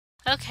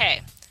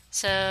Okay,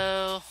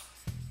 so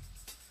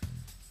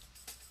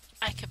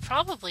I could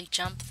probably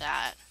jump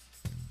that.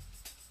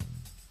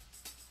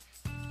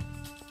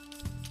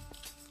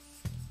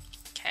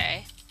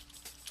 Okay.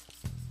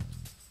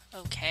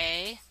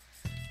 Okay.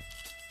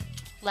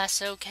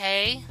 Less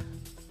okay.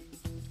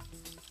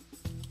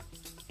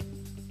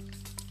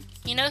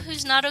 You know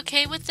who's not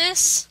okay with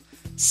this?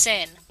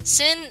 Sin.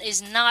 Sin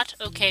is not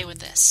okay with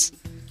this.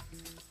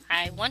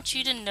 I want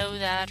you to know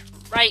that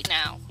right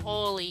now.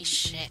 Holy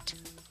shit.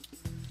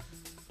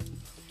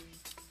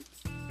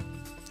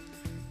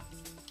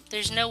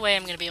 There's no way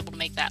I'm going to be able to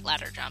make that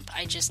ladder jump.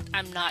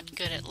 I'm not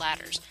good at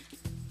ladders.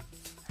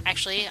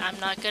 Actually, I'm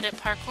not good at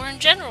parkour in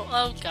general.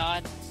 Oh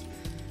god.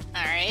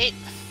 Alright.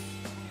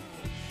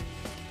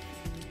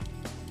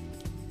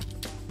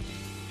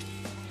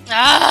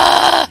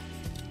 Ah!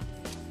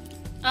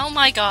 Oh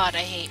my god, I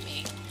hate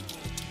me.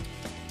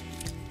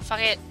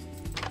 Fuck it.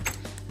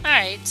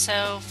 Alright,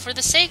 so for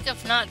the sake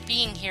of not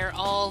being here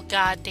all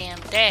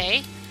goddamn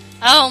day...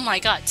 Oh my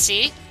god,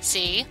 see?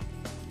 See?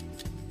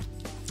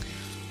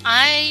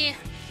 I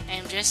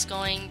am just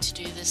going to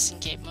do this in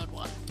Cape Mode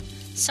 1.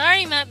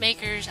 Sorry, map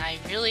makers, I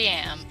really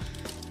am.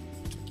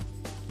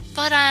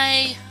 But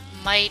I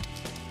might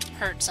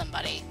hurt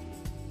somebody.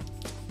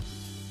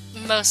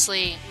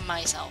 Mostly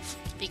myself,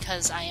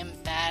 because I am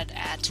bad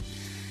at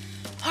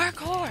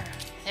parkour.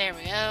 There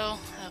we go.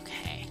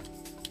 Okay.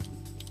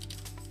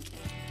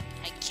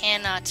 I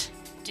cannot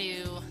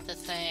do the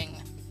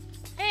thing.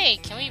 Hey,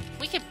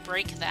 we could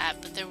break that,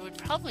 but there would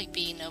probably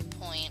be no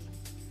point.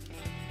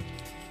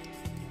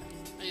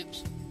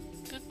 Oops.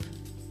 Boop.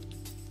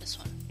 This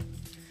one.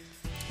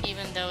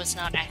 Even though it's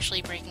not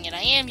actually breaking it, I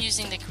am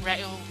using the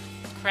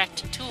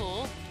correct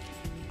tool.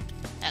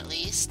 At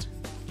least.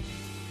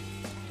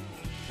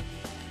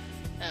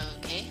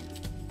 Okay.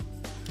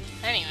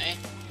 Anyway.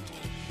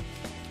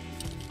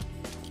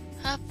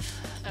 Up.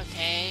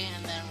 Okay,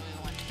 and then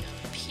we want to go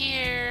up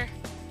here.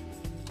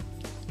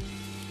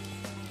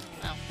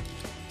 Oh.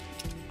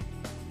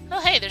 Oh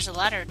hey, there's a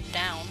ladder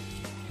down.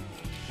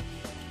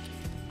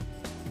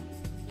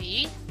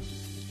 V.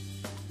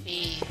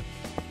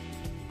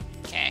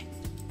 Okay.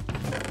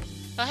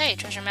 Oh hey,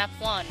 treasure map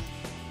 1.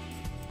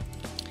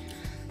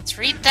 Let's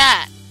read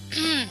that.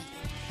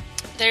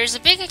 There's a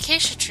big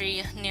acacia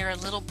tree near a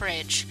little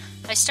bridge.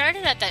 I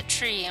started at that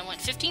tree and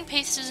went 15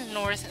 paces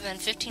north and then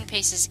 15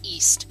 paces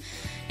east.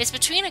 It's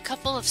between a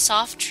couple of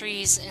soft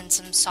trees and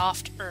some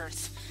soft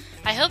earth.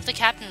 I hope the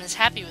captain is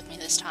happy with me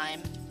this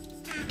time.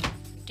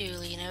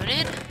 Duly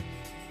noted.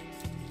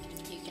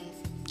 You can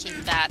keep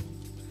that.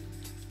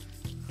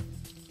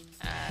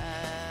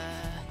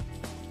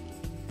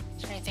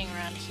 Is there anything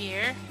around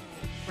here?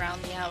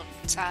 Round the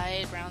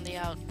outside, round the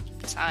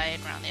outside,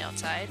 round the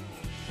outside.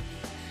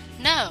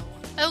 No.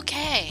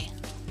 Okay.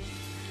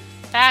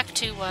 Back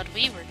to what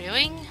we were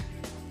doing.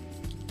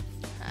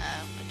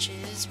 Which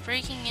is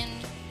breaking in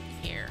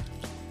here.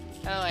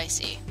 Oh, I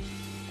see.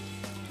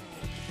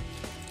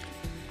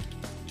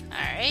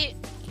 Alright.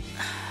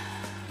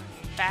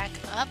 Back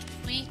up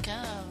we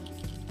go.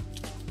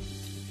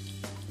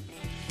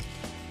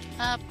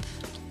 Up.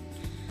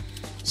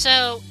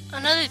 So,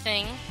 another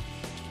thing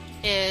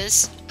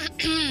is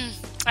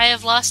I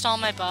have lost all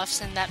my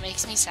buffs and that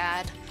makes me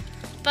sad.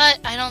 But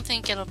I don't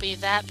think it'll be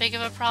that big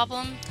of a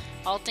problem,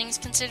 all things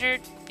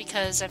considered,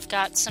 because I've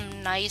got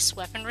some nice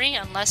weaponry,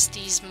 unless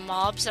these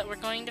mobs that we're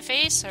going to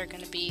face are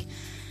going to be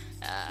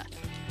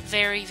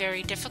very,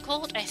 very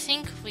difficult. I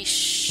think we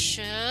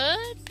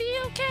should be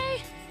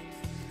okay.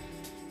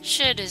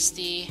 Should is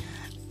the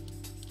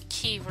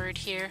key word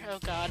here. Oh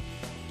god.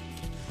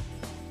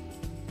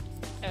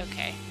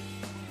 Okay.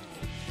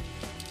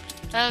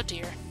 Oh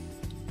dear.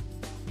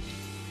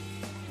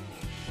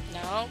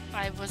 No,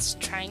 I was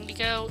trying to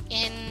go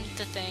in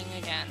the thing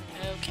again.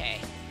 Okay.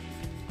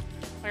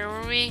 Where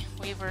were we?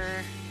 We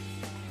were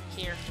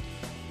here.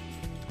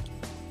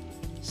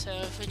 So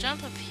if we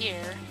jump up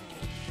here,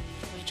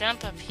 we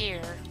jump up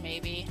here,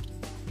 maybe.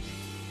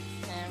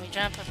 And we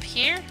jump up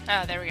here.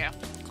 Oh, there we go.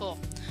 Cool.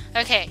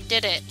 Okay,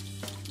 did it.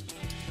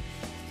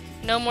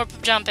 No more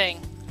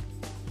jumping.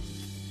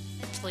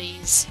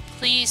 Please.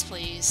 Please,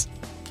 please.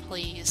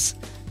 Please.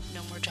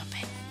 No more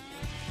jumping.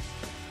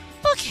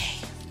 Okay.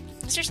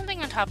 Is there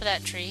something on top of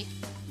that tree?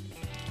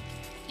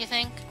 You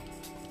think?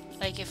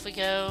 Like if we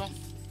go...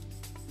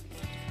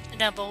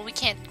 No, but we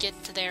can't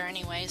get to there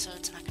anyway, so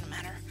it's not gonna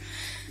matter.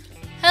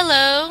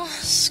 Hello,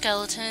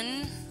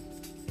 skeleton.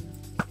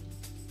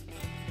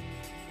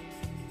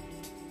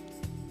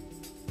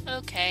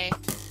 Okay.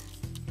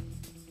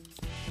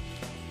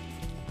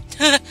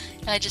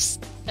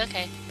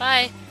 Okay,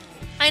 bye.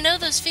 I know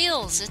those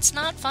feels. It's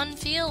not fun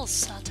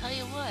feels, I'll tell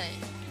you what.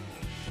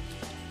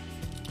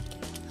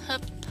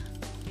 Hup.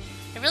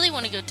 I really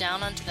want to go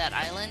down onto that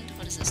island.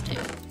 What does this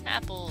do?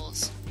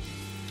 Apples.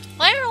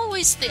 Why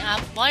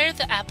are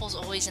the apples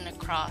always in a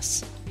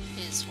cross?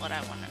 Is what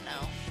I want to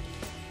know.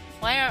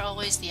 Why are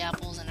always the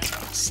apples in a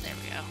cross? There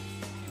we go.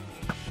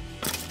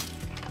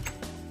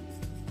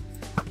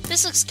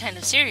 This looks kind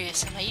of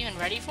serious. Am I even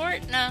ready for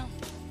it? No.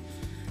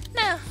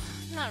 No,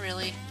 not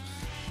really.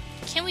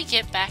 Can we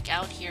get back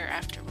out here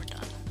after we're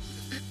done?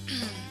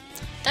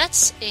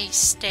 That's a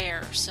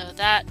stair, so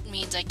that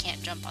means I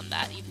can't jump on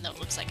that, even though it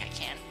looks like I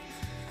can.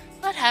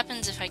 What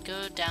happens if I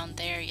go down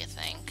there, you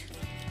think?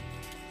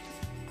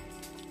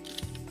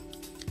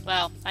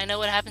 Well, I know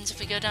what happens if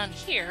we go down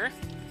here.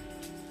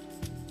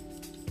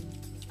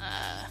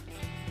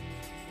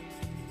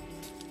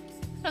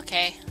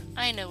 Okay,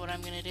 I know what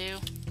I'm gonna do.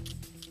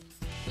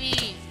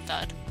 Wee,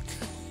 thud.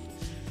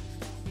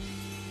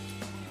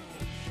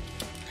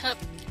 Hup.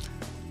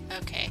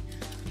 Okay.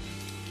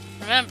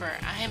 Remember,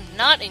 I am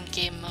not in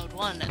game mode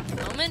 1 at the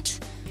moment,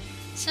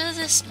 so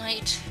this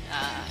might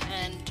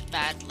end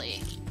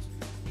badly.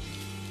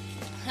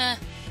 Okay.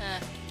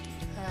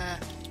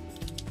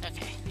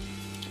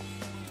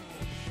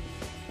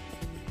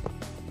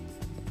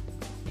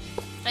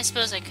 I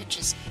suppose I could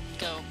just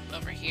go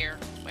over here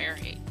where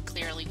it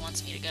clearly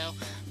wants me to go.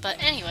 But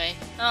anyway,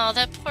 oh,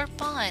 that poor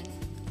bun.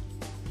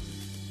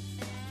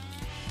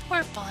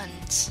 Poor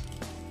buns.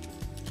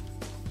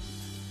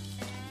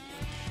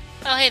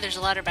 Oh, hey, there's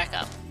a ladder back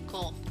up.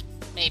 Cool.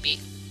 Maybe.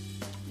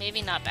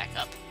 Maybe not back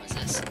up. What's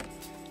this?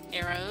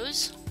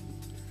 Arrows.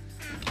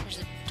 There's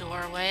a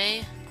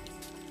doorway.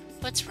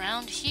 What's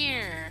round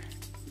here?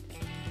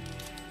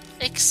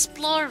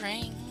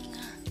 Exploring.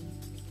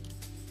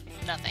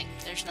 Nothing.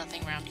 There's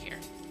nothing around here.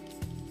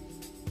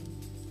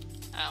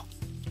 Oh.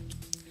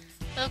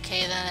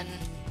 Okay, then.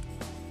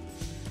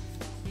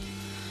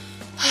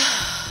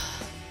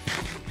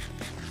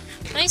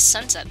 Nice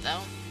sunset,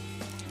 though.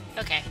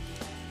 Okay.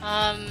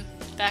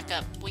 Back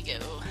up we go.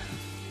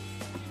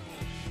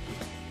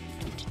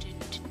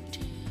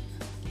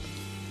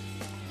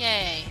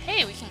 Yay.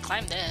 Hey, we can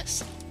climb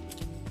this.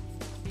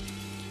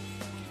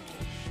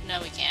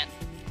 No, we can't.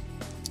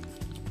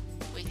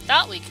 We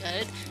thought we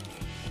could,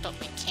 but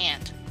we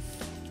can't.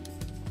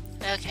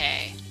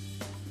 Okay.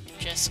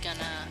 Just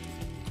gonna...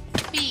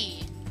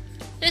 Whee!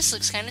 This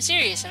looks kinda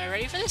serious. Am I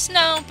ready for this?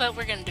 No, but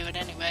we're gonna do it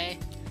anyway.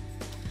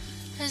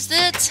 'Cause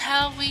that's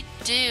how we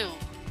do.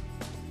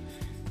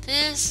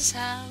 This is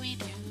how we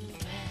do it.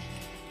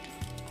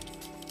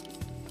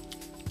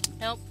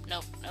 Nope,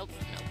 nope, nope,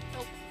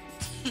 nope,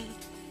 nope.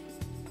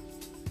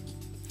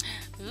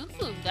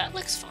 Ooh, that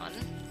looks fun.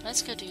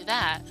 Let's go do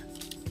that.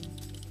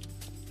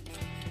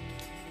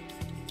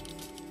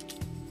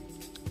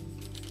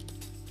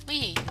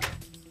 Whee!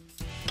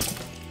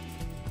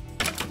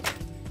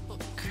 Oh,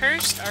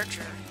 cursed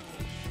archer.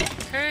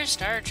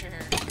 Cursed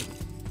archer.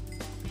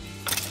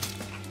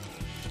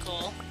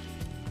 Cool.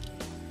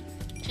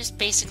 Just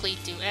basically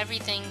do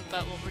everything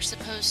but what we're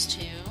supposed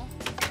to.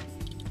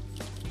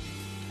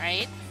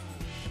 Right?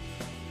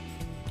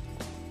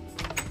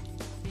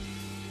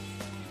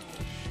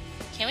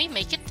 Can we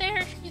make it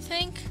there, you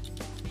think?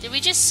 Did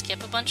we just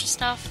skip a bunch of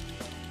stuff?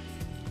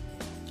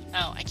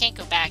 Oh, I can't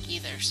go back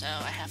either, so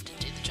I have to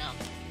do the jump.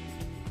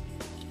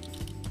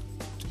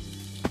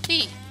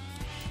 Whee!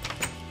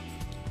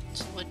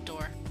 It's a wood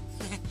door.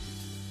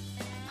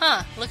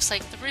 Huh, looks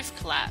like the roof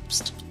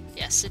collapsed.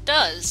 Yes, it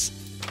does.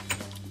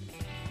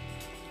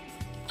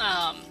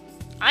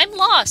 I'm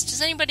lost.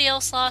 Is anybody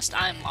else lost?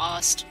 I'm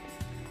lost.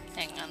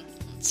 Hang on.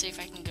 Let's see if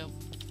I can go.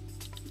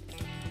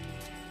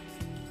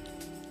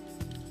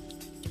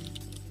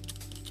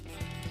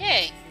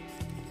 Yay!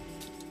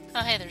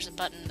 Oh, hey, there's a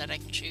button that I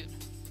can shoot.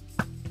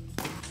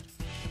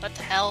 What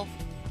the hell?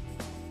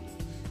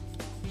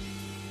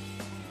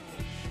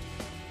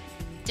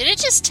 Did it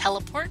just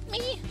teleport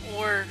me?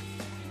 Or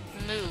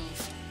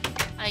move?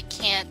 I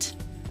can't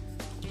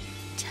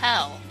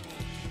tell.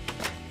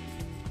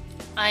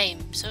 I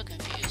am so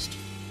confused.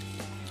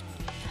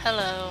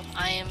 Hello,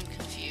 I am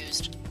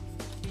confused.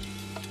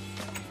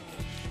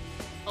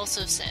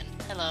 Also Sin.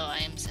 Hello, I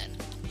am Sin.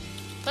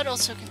 But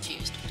also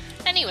confused.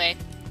 Anyway,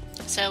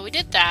 so we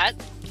did that.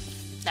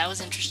 That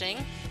was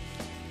interesting.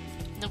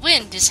 The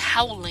wind is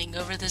howling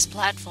over this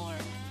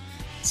platform.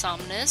 It's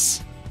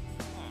ominous.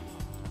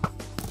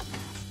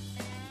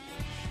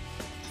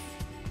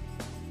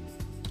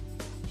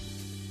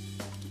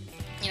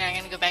 You're not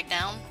gonna go back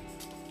down?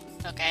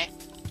 Okay.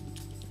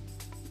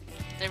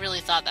 They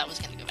really thought that was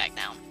gonna go back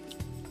down.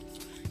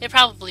 It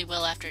probably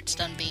will after it's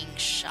done being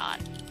shot,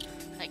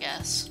 I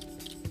guess.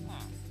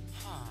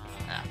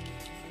 Oh.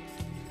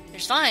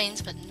 There's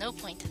vines, but no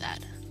point to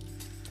that.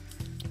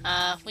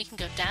 We can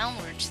go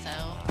downwards,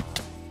 though.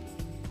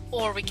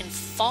 Or we can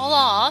fall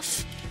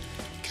off,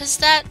 because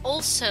that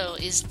also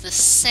is the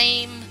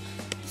same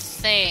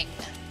thing.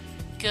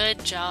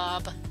 Good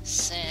job,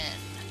 Sin.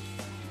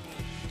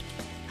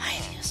 Ay,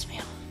 Dios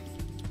mío.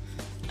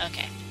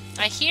 Okay.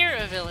 I hear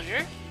a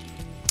villager.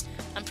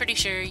 I'm pretty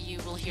sure you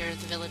will hear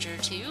the villager,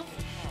 too.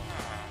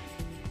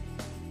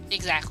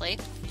 Exactly.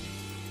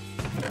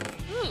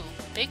 Ooh,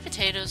 baked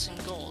potatoes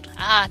and gold.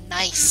 Ah,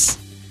 nice.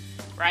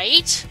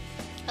 Right?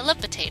 I love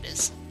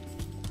potatoes.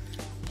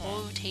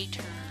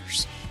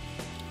 Potatoes.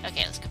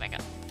 Okay, let's go back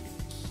up.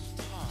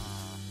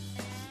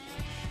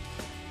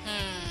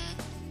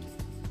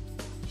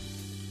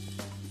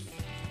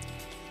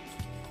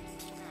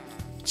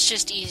 It's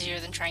just easier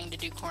than trying to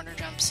do corner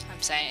jumps.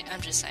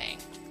 I'm just saying.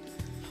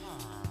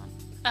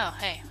 Oh,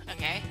 hey,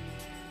 okay.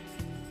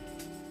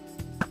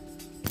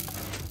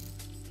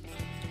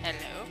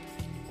 Hello.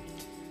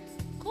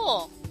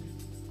 Cool.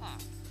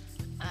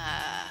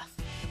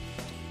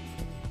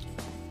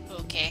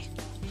 Okay.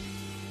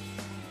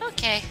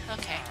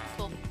 Okay,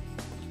 cool.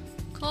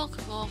 Cool.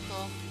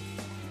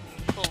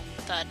 Cool,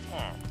 thud.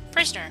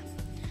 Prisoner.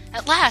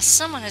 At last,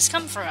 someone has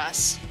come for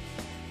us.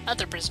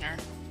 Other prisoner.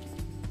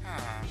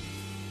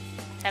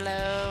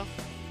 Hello.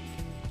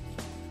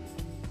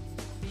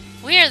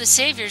 We are the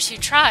saviors who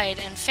tried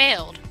and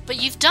failed,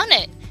 but you've done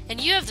it,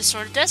 and you have the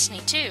Sword of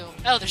Destiny too.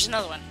 Oh, there's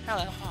another one.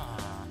 Hello.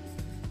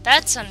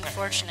 That's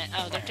unfortunate.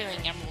 Oh, they're doing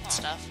emerald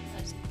stuff.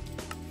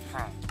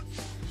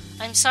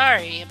 I'm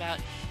sorry about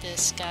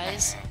this,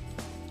 guys.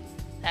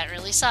 That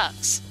really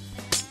sucks.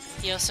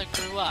 He also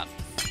grew up.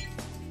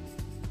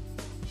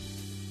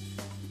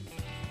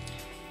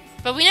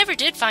 But we never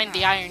did find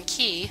the iron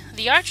key.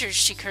 The archers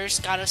she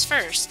cursed got us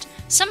first.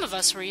 Some of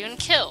us were even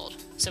killed,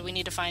 so we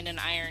need to find an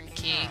iron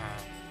key.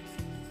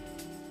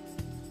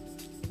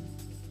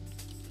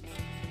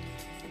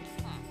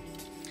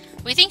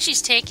 We think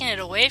she's taken it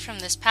away from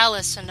this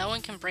palace so no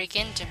one can break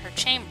into her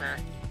chamber.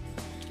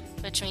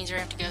 Which means we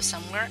have to go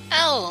somewhere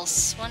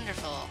else.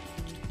 Wonderful.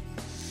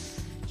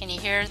 Can you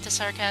hear the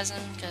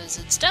sarcasm? Because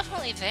it's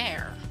definitely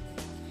there.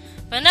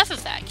 But enough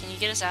of that. Can you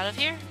get us out of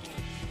here?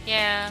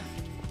 Yeah.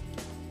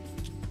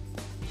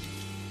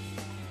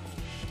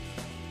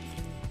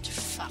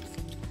 Fuck.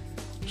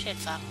 Shit,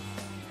 fuck.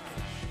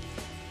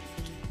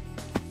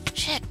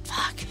 Shit,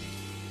 fuck.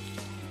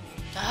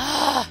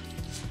 Ugh!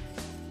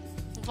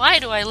 Why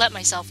do I let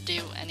myself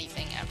do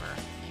anything ever?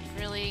 Like,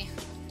 really?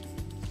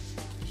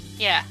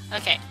 Yeah,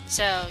 okay.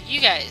 So, you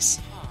guys.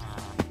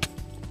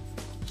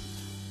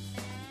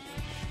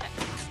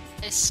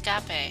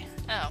 Escape.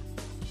 Oh.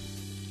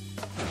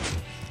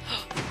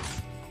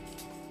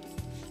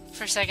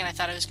 For a second I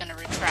thought I was going to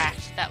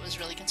retract. That was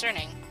really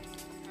concerning.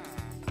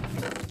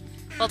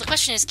 Well, the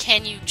question is,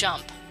 can you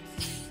jump?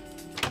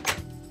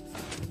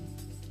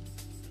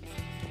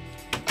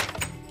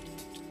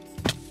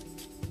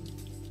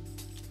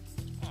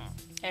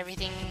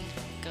 Everything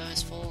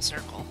goes full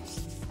circle.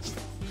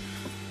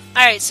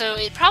 Alright, so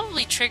it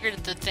probably triggered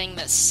the thing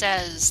that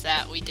says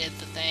that we did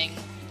the thing.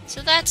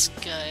 So that's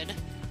good.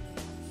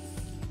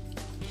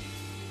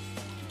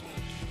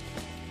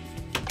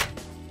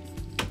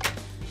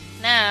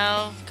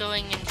 Now,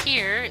 going in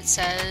here, it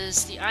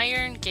says the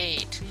Iron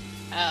Gate.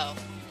 Oh.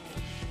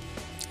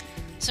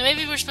 So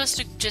maybe we're supposed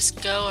to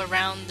just go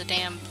around the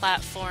damn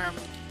platform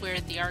where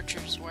the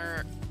archers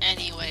were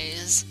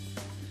anyways.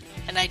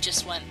 And I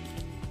just went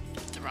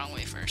the wrong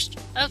way first.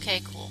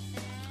 Okay, cool.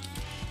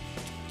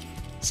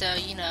 So,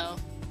 you know,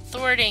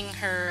 thwarting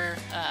her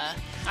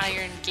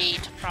Iron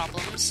Gate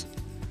problems,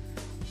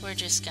 we're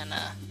just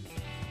gonna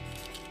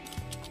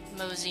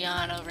mosey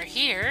on over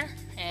here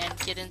and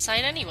get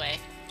inside anyway.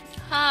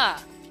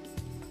 Ha!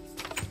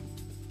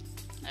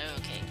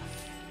 Okay.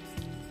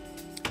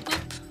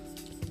 Boop.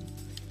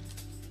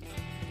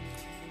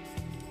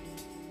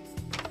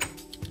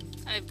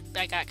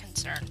 I got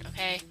concerned,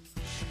 okay?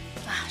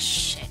 Ah,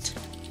 shit.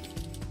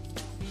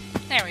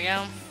 There we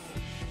go.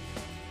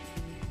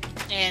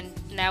 And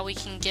now we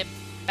can get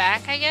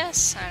back, I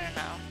guess? I don't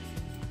know.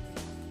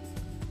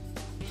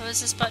 What was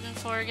this button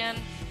for again?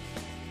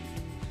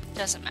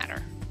 Doesn't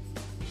matter.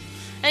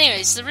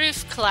 Anyways, the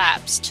roof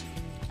collapsed.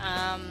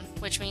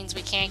 Which means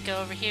we can't go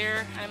over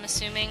here, I'm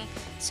assuming.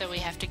 So we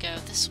have to go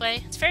this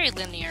way. It's very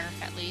linear,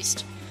 at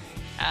least.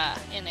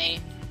 In a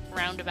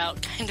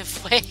roundabout kind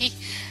of way.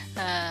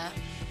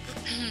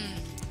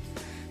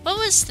 What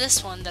was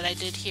this one that I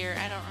did here?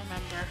 I don't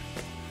remember.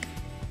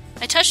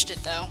 I touched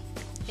it, though.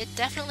 It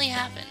definitely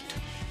happened.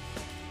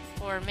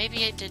 Or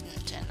maybe it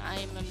didn't, and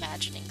I'm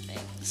imagining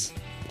things.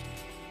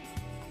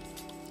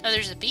 Oh,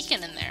 there's a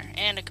beacon in there,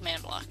 and a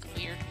command block.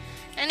 Weird.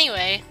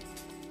 Anyway,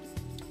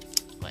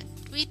 what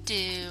we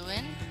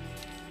doing?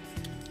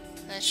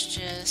 Let's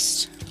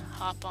just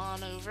hop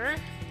on over,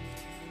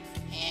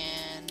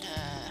 and,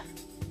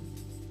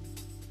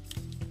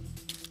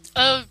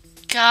 oh,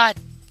 god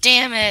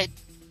damn it!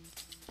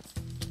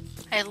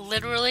 I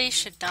literally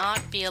should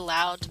not be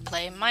allowed to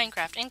play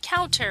Minecraft.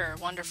 Encounter!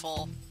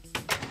 Wonderful.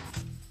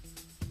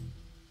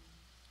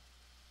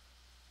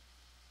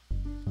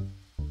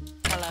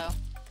 Hello.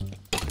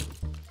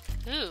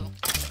 Ooh.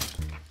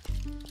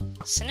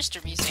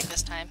 Sinister music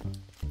this time.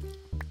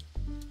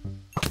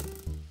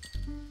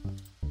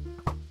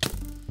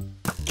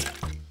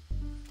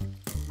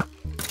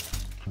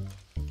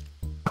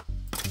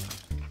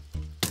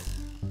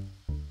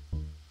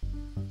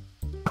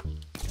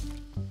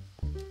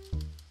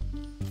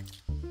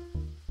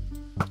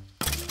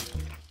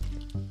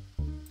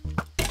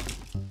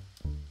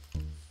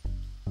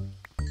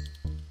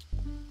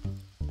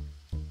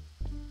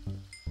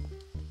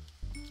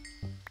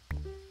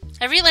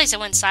 I realized I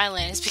went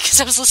silent is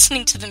because I was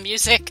listening to the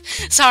music.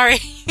 Sorry.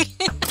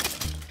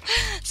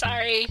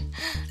 Sorry.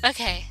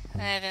 Okay,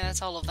 I think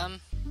that's all of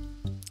them.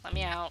 Let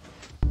me out.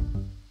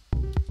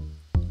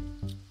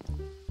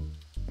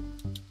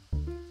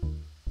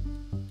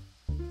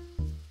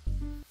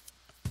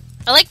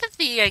 I like that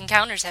the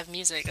encounters have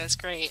music. That's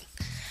great.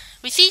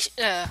 We see.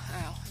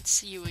 Oh,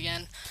 it's you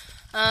again.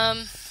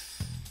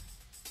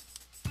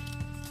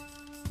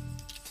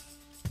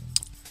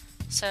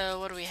 So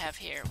what do we have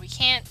here? We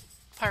can't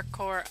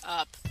parkour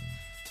up,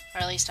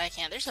 or at least I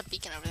can't. There's a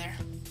beacon over there.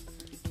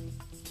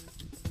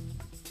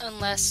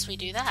 Unless we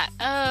do that.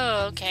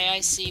 Oh, okay.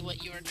 I see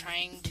what you were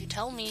trying to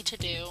tell me to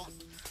do.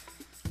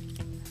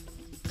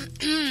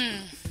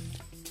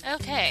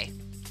 Okay.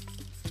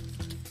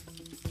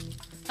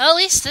 Well, at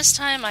least this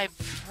time I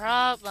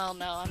well,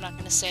 no, I'm not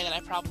going to say that I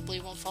probably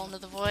won't fall into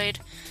the void.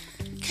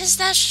 Because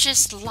that's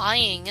just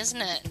lying,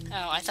 isn't it?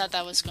 Oh, I thought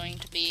that was going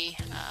to be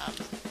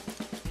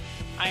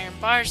iron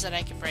bars that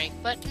I could break.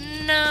 But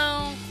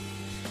no.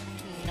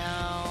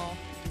 No.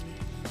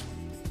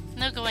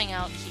 No going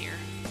out here.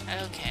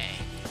 Okay.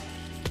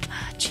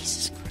 Ah,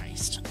 Jesus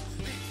Christ.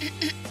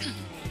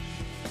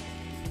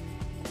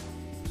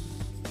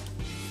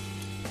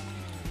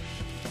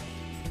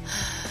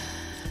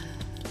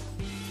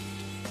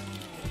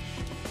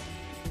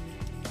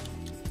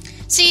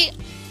 See,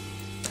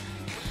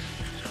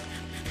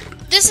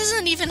 this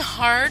isn't even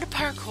hard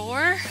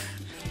parkour.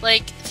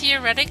 Like,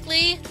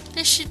 theoretically,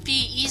 this should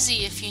be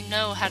easy if you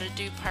know how to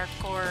do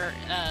parkour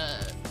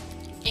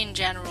in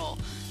general.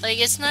 Like,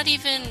 it's not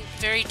even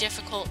very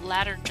difficult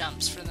ladder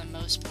jumps for the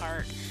most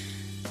part.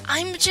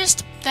 I'm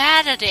just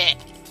bad at it.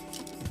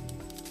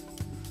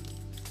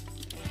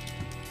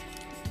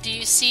 Do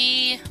you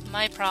see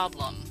my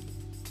problem?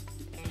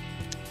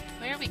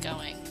 Where are we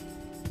going?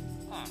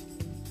 Huh.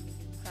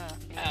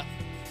 Oh.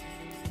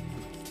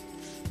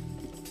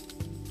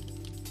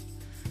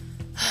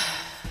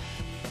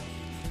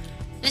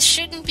 This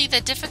shouldn't be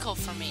that difficult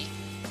for me,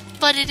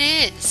 but it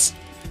is.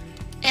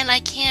 And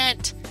I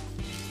can't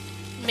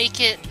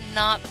make it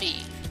not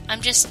be.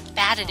 I'm just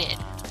bad at it.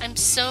 I'm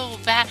so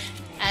bad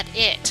at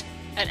it.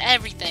 At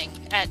everything.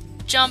 At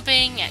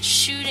jumping, at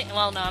shooting.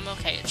 Well, no, I'm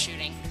okay at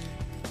shooting.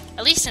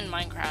 At least in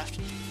Minecraft.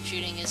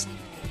 Shooting isn't...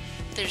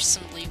 There's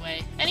some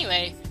leeway.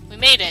 Anyway, we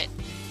made it.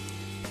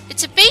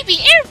 It's a baby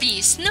air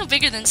beast! No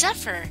bigger than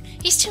Zephyr.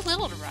 He's too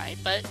little to ride,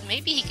 but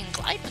maybe he can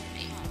glide with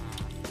me.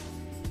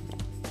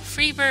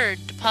 Free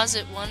bird.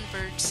 Deposit one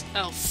bird's...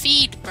 Oh,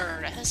 feed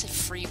bird. I said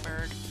free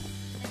bird.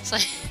 It's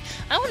like,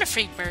 I want a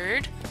free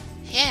bird.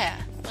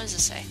 Yeah. What does it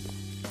say?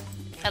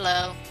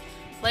 Hello.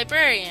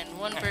 Librarian.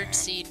 One bird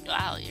seed.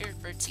 Wow, your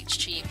bird seed's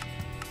cheap.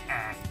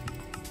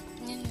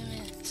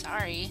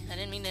 Sorry. I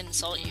didn't mean to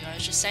insult you. I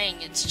was just saying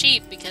it's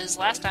cheap because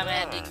last time I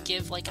had to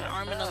give like an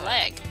arm and a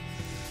leg.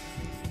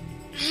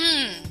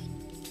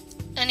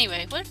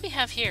 Anyway, what do we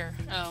have here?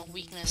 Oh,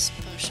 weakness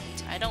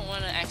potions. I don't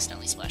want to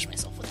accidentally splash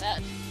myself with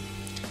that.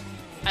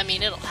 I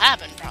mean, it'll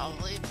happen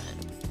probably, but...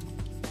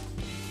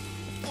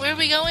 Where are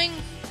we going?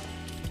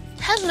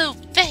 Hello,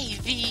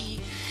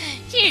 baby!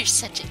 You're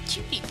such a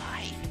cutie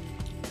pie.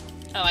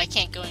 Oh, I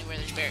can't go anywhere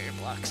there's barrier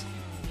blocks.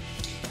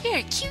 You're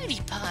a cutie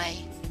pie.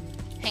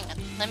 Hang on,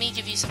 let me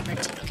give you some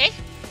birdseed, okay?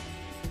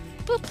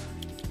 Boop!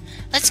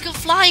 Let's go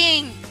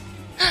flying!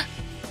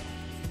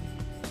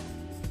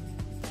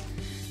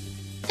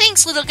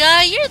 Thanks, little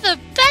guy, you're the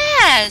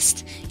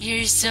best!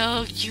 You're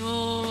so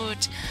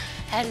cute!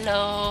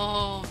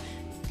 Hello!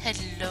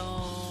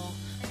 Hello.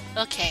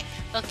 Okay,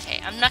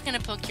 I'm not gonna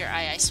poke your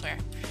eye, I swear.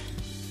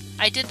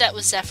 I did that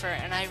with Zephyr,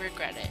 and I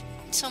regret it.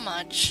 So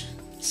much.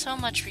 So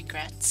much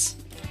regrets.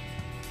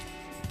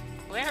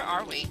 Where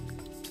are we?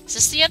 Is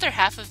this the other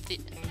half of the...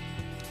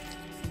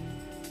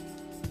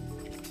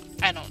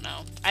 I don't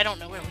know. I don't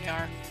know where we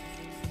are.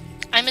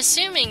 I'm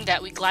assuming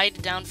that we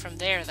glided down from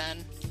there,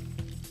 then.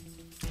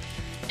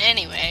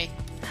 Anyway,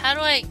 how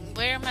do I...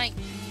 Where am I...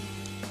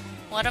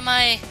 What am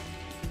I...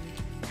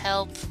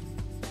 Help.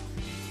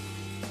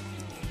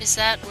 Is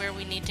that where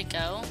we need to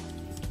go?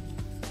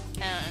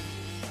 I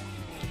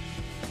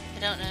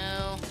don't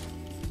know.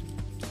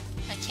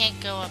 I can't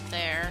go up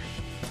there.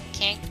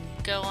 Can't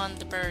go on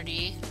the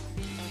birdie.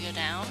 Can we go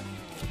down?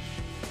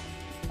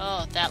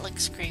 Oh, that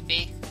looks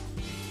creepy.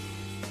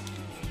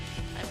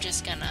 I'm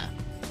just gonna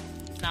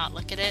not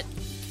look at it.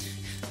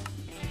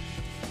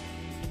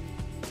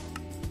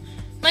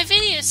 My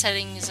video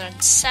settings are on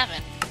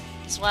 7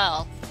 as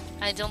well.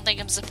 I don't think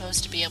I'm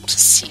supposed to be able to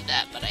see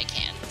that, but I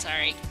can.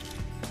 Sorry.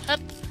 Up.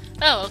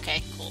 Oh,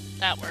 okay, cool.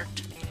 That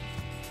worked.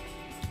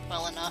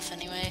 Well enough,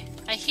 anyway.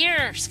 I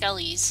hear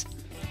skellies.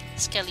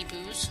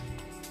 Skelly-boos.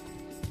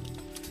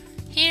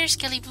 Here,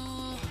 Skelly-boo.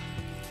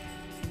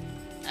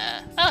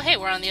 Oh, hey,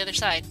 we're on the other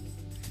side.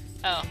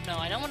 Oh, no,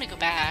 I don't want to go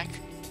back.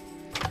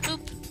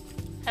 Boop.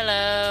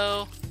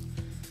 Hello.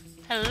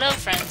 Hello,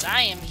 friends.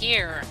 I am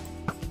here.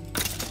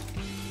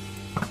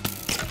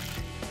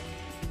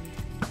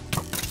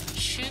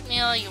 Shoot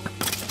me all you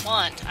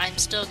want. I'm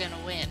still gonna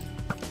win.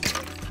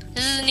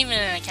 This isn't even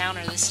an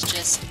encounter. This is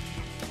just...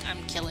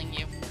 I'm killing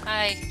you.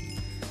 Hi.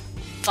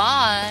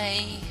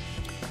 Bye.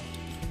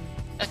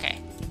 Okay.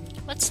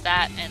 What's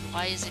that, and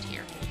why is it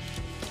here?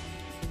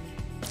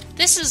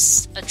 This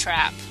is a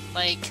trap.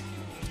 Like,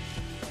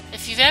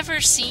 if you've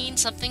ever seen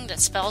something that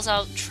spells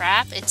out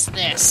trap, it's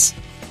this.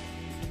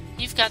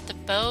 You've got the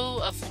Bow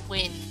of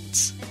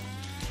Winds.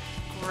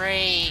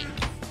 Great.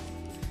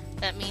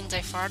 That means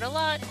I fart a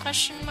lot?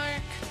 Question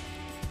mark?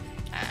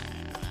 I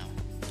don't know.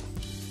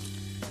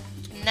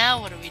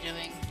 Now what are we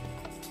doing?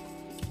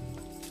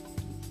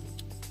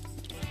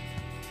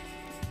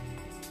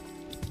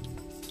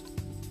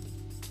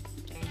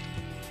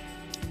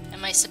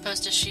 Am I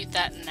supposed to shoot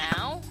that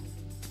now?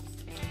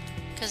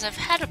 Because I've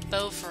had a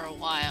bow for a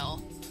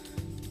while.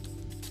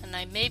 And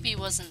I maybe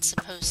wasn't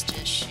supposed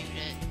to shoot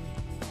it.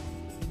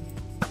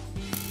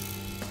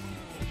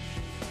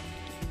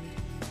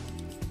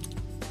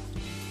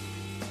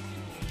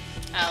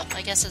 Oh,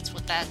 I guess that's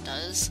what that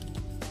does.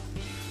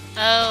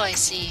 Oh, I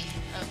see.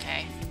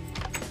 Okay.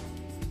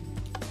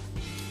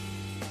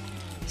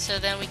 So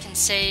then we can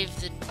save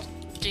the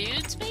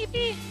dudes,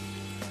 maybe?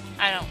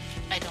 I don't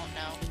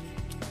know.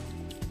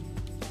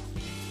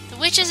 The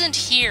witch isn't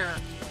here,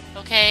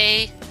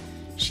 okay?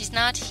 She's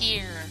not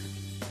here.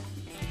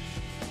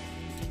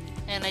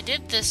 And I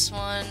did this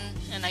one,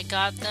 and I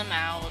got them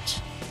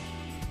out.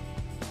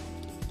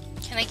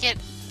 Can I get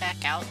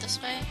back out this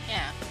way?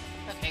 Yeah.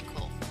 Okay,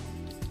 cool.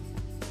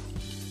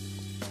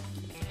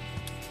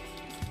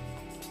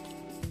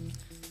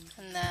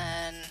 And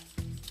then...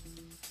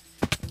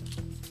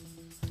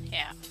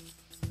 yeah.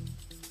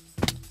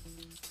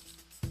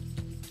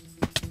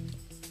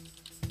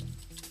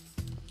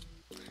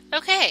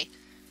 Okay!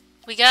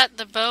 We got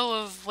the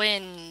bow of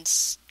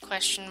winds,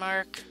 question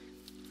mark.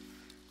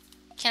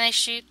 Can I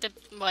shoot the...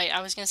 wait,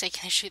 I was gonna say,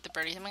 can I shoot the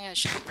birdies? Am I gonna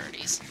shoot the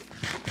birdies?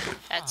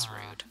 That's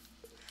rude.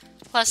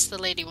 Plus, the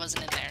lady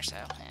wasn't in there, so...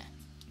 yeah.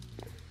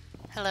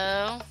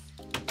 Hello?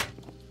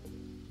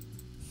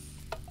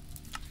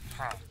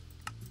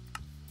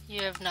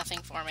 You have nothing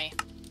for me.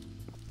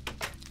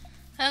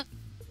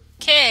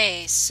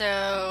 Okay,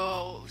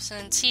 so...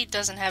 since he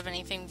doesn't have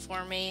anything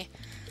for me,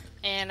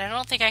 and I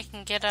don't think I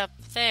can get up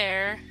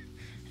there,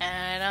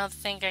 and I don't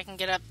think I can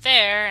get up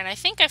there, and I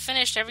think I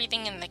finished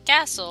everything in the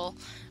castle,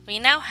 we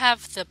now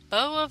have the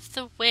Bow of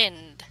the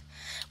Wind,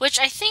 which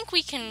I think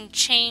we can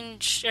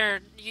change,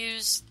 or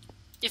use,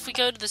 if we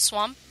go to the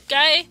swamp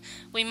guy,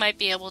 we might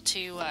be able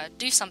to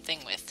do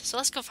something with. So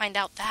let's go find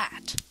out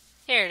that.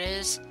 Here it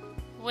is.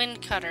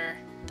 Wind Cutter.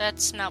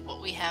 That's not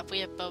what we have. We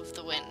have Bow of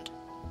the Wind.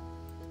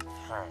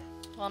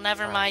 Well,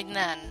 never mind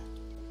then.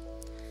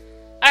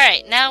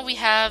 Alright, now we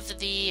have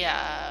the,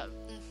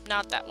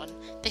 not that one.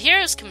 The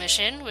Hero's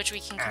Commission, which we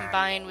can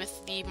combine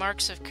with the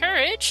Marks of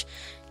Courage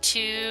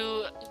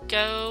to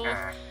go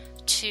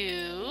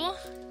to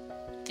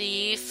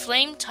the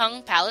Flame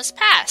Tongue Palace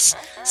Pass.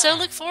 So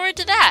look forward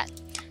to that.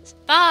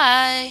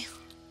 Bye!